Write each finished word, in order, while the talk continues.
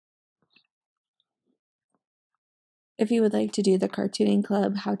If you would like to do the Cartooning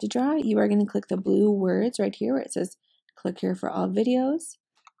Club How to Draw, you are going to click the blue words right here where it says click here for all videos.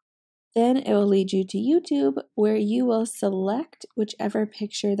 Then it will lead you to YouTube where you will select whichever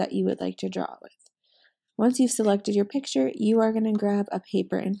picture that you would like to draw with. Once you've selected your picture, you are going to grab a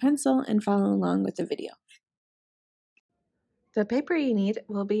paper and pencil and follow along with the video. The paper you need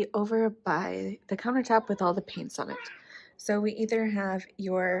will be over by the countertop with all the paints on it. So we either have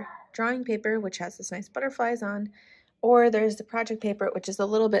your drawing paper, which has this nice butterflies on, or there's the project paper, which is a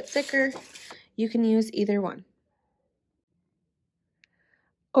little bit thicker. You can use either one.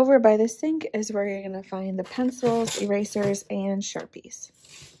 Over by the sink is where you're going to find the pencils, erasers, and Sharpies.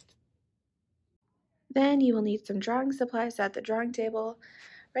 Then you will need some drawing supplies at the drawing table.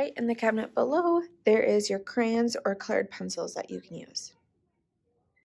 Right in the cabinet below, there is your crayons or colored pencils that you can use.